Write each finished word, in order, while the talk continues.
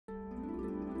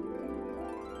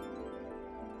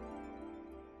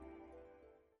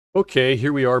Okay,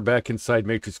 here we are back inside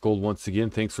Matrix Gold once again.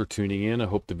 Thanks for tuning in. I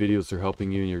hope the videos are helping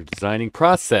you in your designing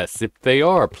process. If they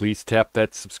are, please tap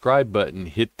that subscribe button,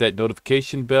 hit that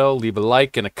notification bell, leave a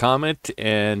like and a comment,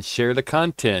 and share the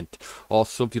content.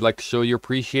 Also, if you'd like to show your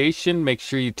appreciation, make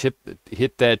sure you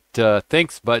hit that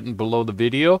thanks button below the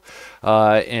video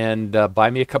and buy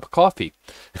me a cup of coffee.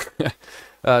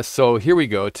 So here we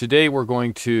go. Today we're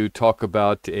going to talk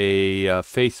about a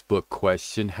Facebook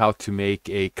question, how to make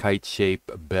a kite shape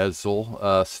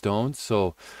bezel stone.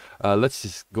 So let's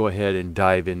just go ahead and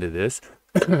dive into this.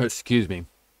 Excuse me.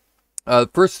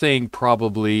 First thing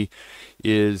probably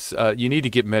is you need to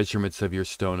get measurements of your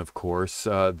stone, of course,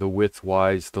 the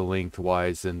width-wise, the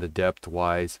length-wise, and the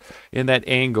depth-wise. And that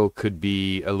angle could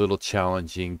be a little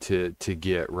challenging to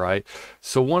get, right?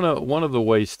 So one of the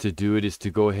ways to do it is to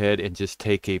go ahead and just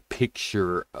take a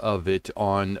picture of it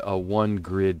on a one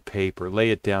grid paper.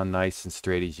 Lay it down nice and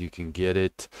straight as you can get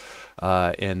it,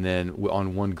 and then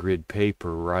on one grid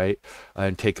paper, right?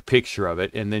 And take a picture of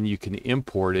it, and then you can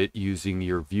import it using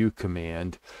your view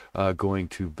command, going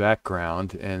to background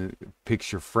and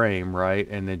picture frame, right?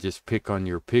 And then just pick on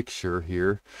your picture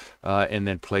here, and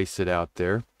then place it out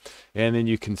there. And then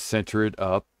you can center it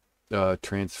up,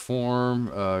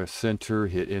 transform, center,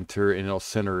 hit enter, and it'll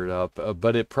center it up.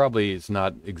 But it probably is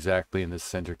not exactly in the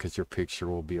center because your picture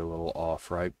will be a little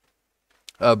off, right?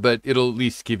 But it'll at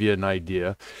least give you an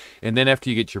idea. And then after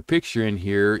you get your picture in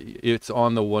here, it's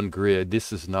on the one grid.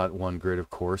 This is not one grid, of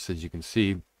course, as you can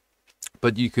see.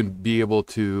 But you can be able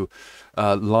to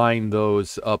line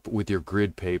those up with your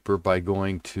grid paper by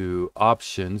going to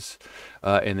options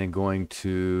and then going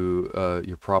to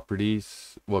your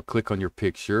properties. Well, click on your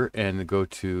picture and go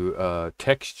to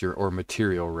texture, or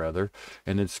material rather,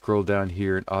 and then scroll down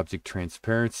here in object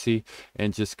transparency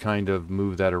and just kind of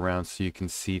move that around so you can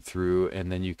see through,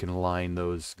 and then you can line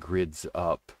those grids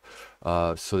up.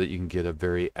 So that you can get a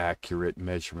very accurate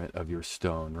measurement of your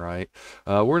stone, right?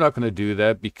 We're not going to do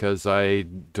that because I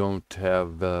don't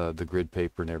have the grid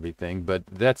paper and everything, but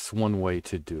that's one way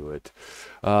to do it.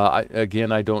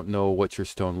 Again, I don't know what your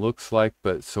stone looks like,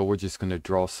 but so we're just going to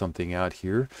draw something out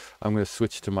here. I'm going to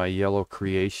switch to my yellow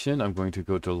creation. I'm going to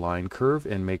go to line curve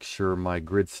and make sure my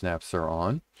grid snaps are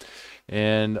on.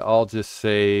 And I'll just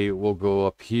say we'll go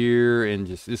up here and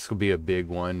just, this will be a big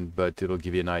one, but it'll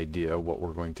give you an idea of what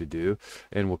we're going to do.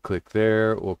 And we'll click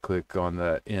there, we'll click on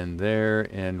the end there,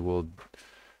 and we'll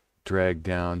drag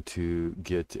down to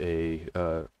get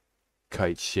a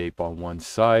kite shape on one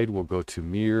side. We'll go to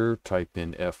mirror, type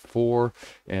in F4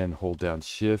 and hold down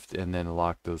shift and then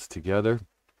lock those together.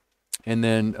 And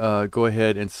then go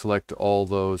ahead and select all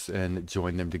those and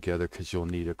join them together because you'll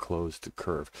need a closed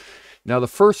curve. Now the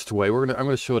first way, I'm going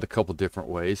to show it a couple different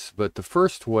ways, but the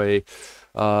first way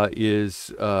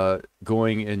is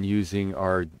going and using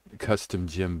our custom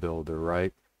gem builder,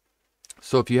 right?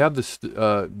 So if you have this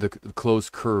the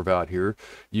closed curve out here,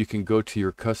 you can go to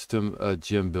your custom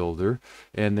gem builder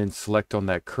and then select on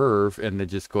that curve and then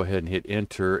just go ahead and hit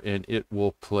enter, and it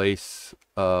will place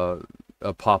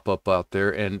a pop-up out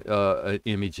there and an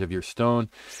image of your stone.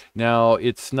 Now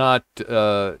it's not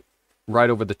right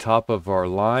over the top of our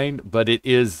line, but it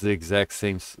is the exact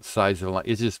same size of the line.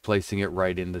 It's just placing it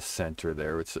right in the center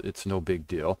there. It's no big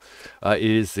deal. It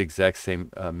is the exact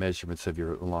same measurements of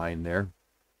your line there.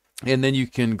 And then you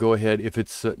can go ahead, if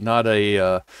it's not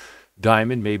a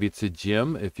diamond, maybe it's a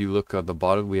gem. If you look on the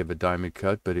bottom, we have a diamond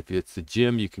cut, but if it's a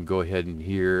gem, you can go ahead in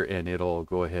here and it'll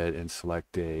go ahead and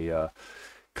select a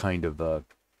kind of a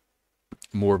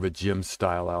more of a gem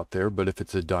style out there. But if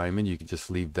it's a diamond, you can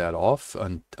just leave that off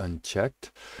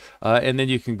unchecked, and then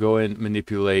you can go and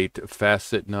manipulate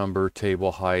facet number,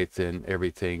 table height, and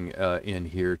everything in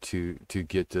here to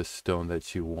get the stone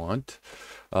that you want.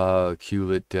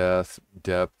 Culet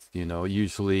depth, you know,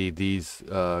 usually these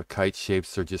kite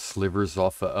shapes are just slivers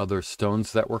off of other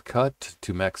stones that were cut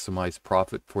to maximize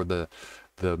profit for the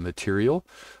material.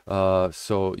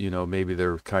 So, you know, maybe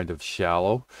they're kind of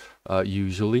shallow,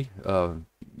 usually.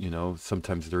 You know,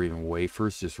 sometimes they're even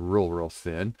wafers, just real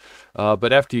thin.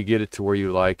 But after you get it to where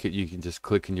you like it, you can just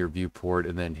click in your viewport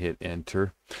and then hit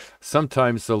enter.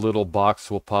 Sometimes a little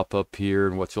box will pop up here,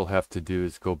 and what you'll have to do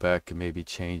is go back and maybe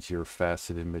change your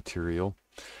faceted material.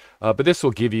 But this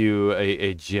will give you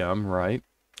a gem, right?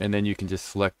 And then you can just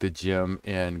select the gem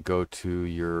and go to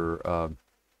your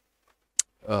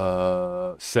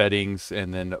settings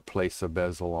and then place a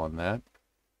bezel on that.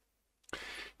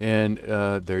 And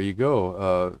there you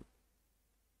go.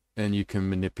 And you can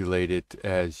manipulate it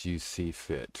as you see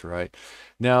fit, right?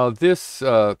 Now this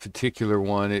particular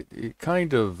one, it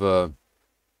kind of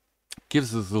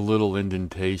gives us a little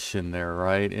indentation there,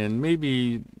 right? And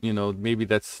maybe, you know, maybe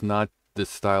that's not the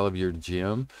style of your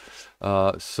gem.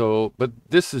 But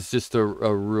this is just a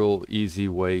real easy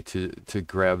way to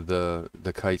grab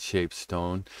the kite-shaped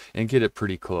stone and get it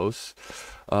pretty close.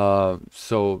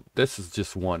 So this is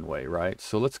just one way, right?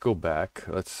 So let's go back.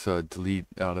 Let's delete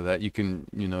out of that. You can,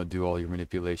 do all your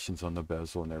manipulations on the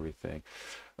bezel and everything.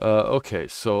 Okay,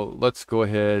 so let's go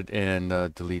ahead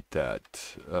and delete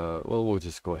that. Well, we'll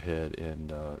just go ahead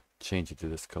and change it to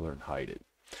this color and hide it.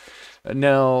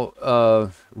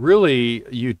 Now, really,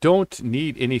 you don't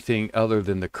need anything other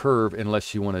than the curve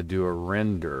unless you want to do a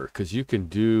render, because you can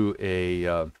do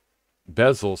a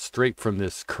bezel straight from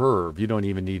this curve. You don't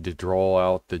even need to draw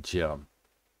out the gem.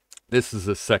 This is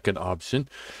the second option.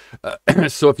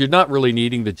 So if you're not really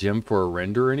needing the gem for a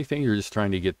render or anything, you're just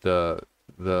trying to get the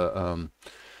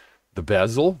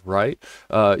bezel, right?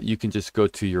 You can just go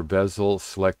to your bezel,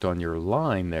 select on your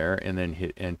line there, and then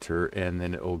hit enter, and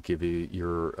then it will give you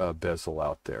your bezel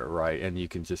out there, right? And you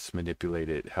can just manipulate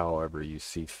it however you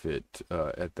see fit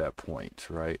at that point,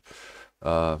 right?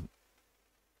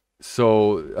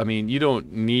 So, I mean, you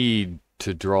don't need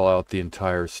to draw out the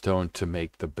entire stone to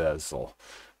make the bezel.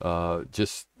 I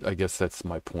guess that's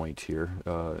my point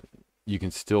here. You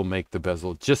can still make the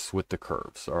bezel just with the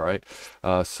curves, all right?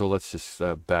 So let's just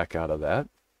back out of that.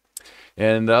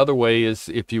 And the other way is,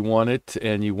 if you want it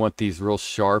and you want these real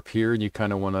sharp here and you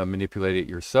kind of want to manipulate it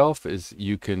yourself, is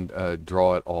you can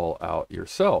draw it all out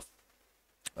yourself.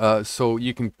 So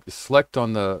you can select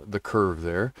on the curve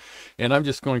there, and I'm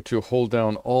just going to hold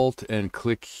down Alt and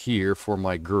click here for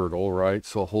my girdle, right?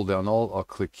 So I'll hold down Alt, I'll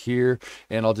click here,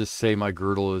 and I'll just say my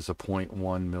girdle is a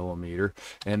 0.1 millimeter,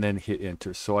 and then hit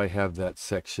enter. So I have that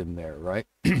section there, right?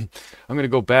 I'm going to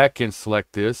go back and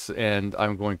select this, and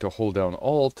I'm going to hold down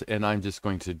Alt, and I'm just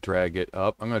going to drag it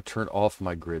up. I'm going to turn off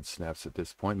my grid snaps at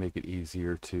this point, make it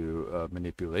easier to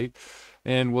manipulate.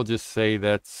 And we'll just say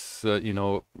that's,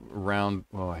 around,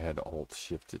 well, I had Alt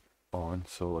shifted on,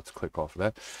 so let's click off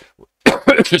of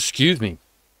that. Excuse me.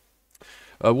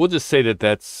 We'll just say that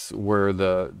that's where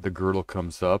the girdle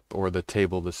comes up, or the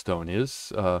table of the stone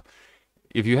is.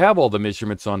 If you have all the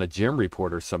measurements on a gem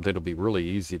report or something, it'll be really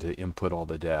easy to input all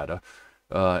the data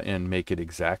and make it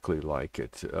exactly like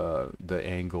it. The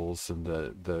angles and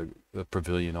the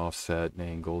pavilion offset and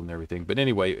angle and everything. But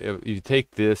anyway, if you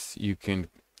take this, you can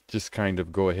just kind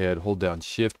of go ahead, hold down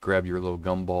Shift, grab your little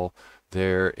gumball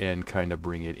there, and kind of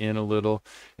bring it in a little,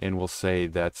 and we'll say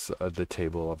that's the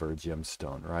table of our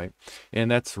gemstone, right?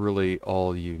 And that's really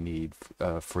all you need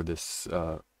for this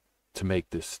to make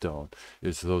this stone,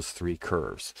 is those three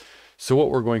curves. So what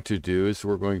we're going to do is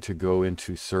we're going to go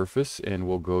into surface, and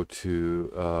we'll go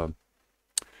to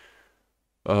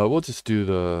we'll just do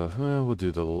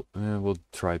we'll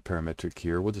try parametric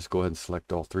here. We'll just go ahead and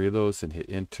select all three of those and hit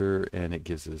enter, and it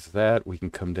gives us that. We can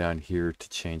come down here to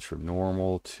change from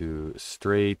normal to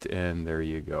straight, and there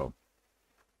you go.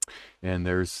 And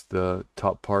there's the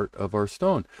top part of our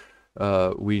stone. Or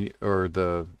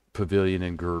the pavilion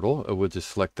and girdle. We'll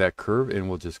just select that curve, and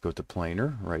we'll just go to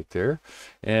planar right there.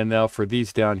 And now for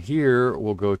these down here,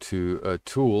 we'll go to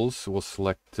tools. We'll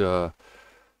select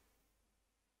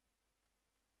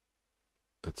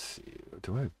let's see,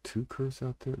 do I have two curves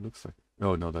out there? It looks like,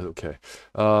 oh no, that's okay.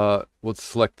 We'll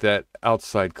select that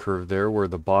outside curve there where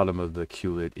the bottom of the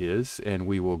culet is, and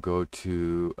we will go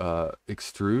to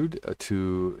extrude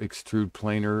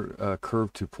planar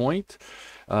curve to point,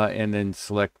 and then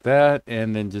select that,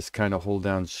 and then just kind of hold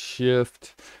down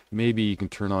Shift. Maybe you can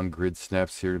turn on grid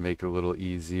snaps here to make it a little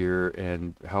easier,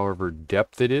 and however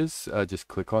depth it is, just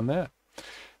click on that.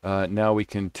 Now we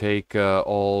can take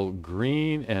all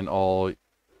green and all,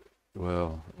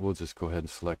 well, we'll just go ahead and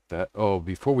select that. Oh,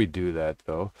 before we do that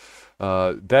though,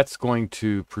 that's going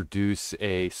to produce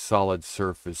a solid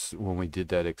surface when we did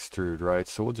that extrude, right?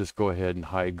 So we'll just go ahead and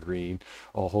hide green.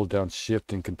 I'll hold down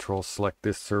Shift and Control, select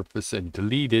this surface and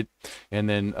delete it, and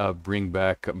then bring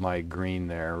back my green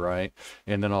there, right?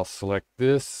 And then I'll select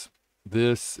this,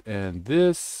 and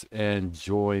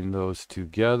join those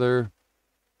together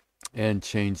and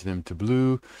change them to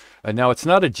blue. Now it's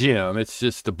not a gem, it's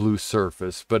just a blue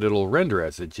surface, but it'll render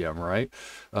as a gem, right?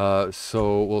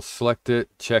 So we'll select it,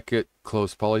 check it,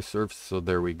 close poly surface, so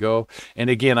there we go. And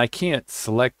again, I can't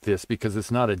select this because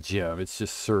it's not a gem, it's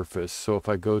just surface. So if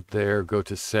I go there, go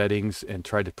to settings and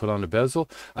try to put on a bezel,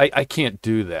 I can't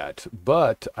do that,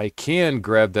 but I can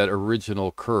grab that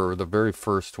original curve, the very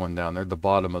first one down there, the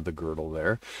bottom of the girdle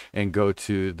there, and go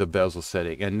to the bezel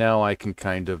setting, and now I can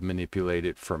kind of manipulate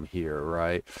it from here,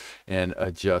 right, and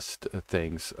adjust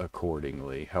things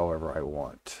accordingly however I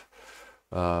want.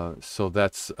 So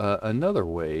that's another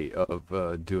way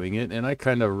of doing it, and I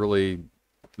kind of really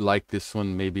like this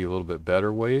one, maybe a little bit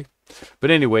better way.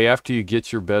 But anyway, after you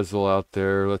get your bezel out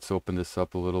there, let's open this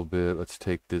up a little bit. Let's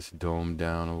take this dome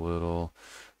down a little.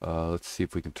 Let's see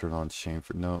if we can turn on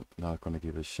chamfer. No, not going to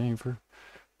give it chamfer.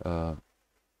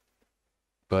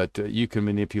 But you can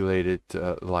manipulate it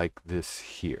like this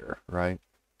here, right?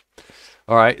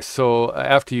 All right, so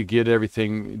after you get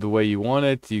everything the way you want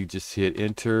it, you just hit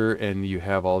enter and you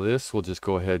have all this. We'll just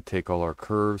go ahead and take all our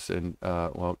curves and,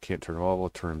 well, can't turn them all. We'll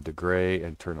turn them to gray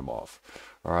and turn them off.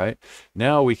 All right,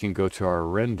 now we can go to our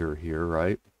render here,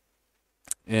 right?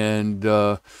 And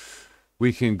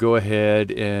we can go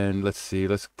ahead and let's see,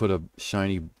 let's put a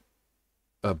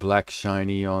black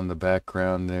shiny on the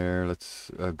background there. Let's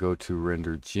go to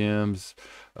render gems.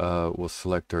 We'll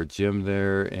select our gem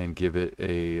there and give it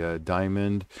a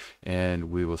diamond,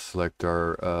 and we will select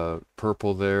our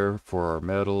purple there for our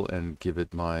metal and give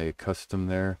it my custom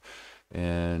there.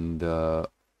 And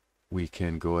we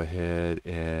can go ahead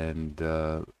and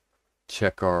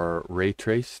check our ray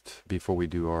traced before we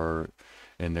do our,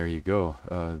 and there you go.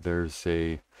 There's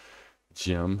a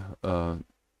gem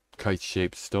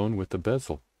kite-shaped stone with a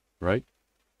bezel, right?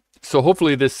 So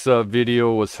hopefully this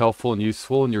video was helpful and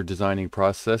useful in your designing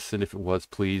process, and if it was,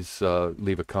 please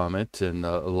leave a comment and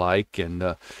like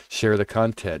and share the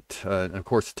content. And of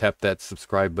course, tap that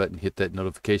subscribe button, hit that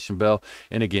notification bell,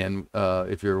 and again,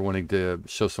 if you're wanting to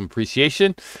show some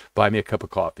appreciation, buy me a cup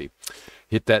of coffee.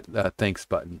 Hit that thanks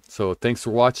button. So thanks for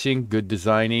watching. Good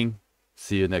designing.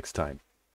 See you next time.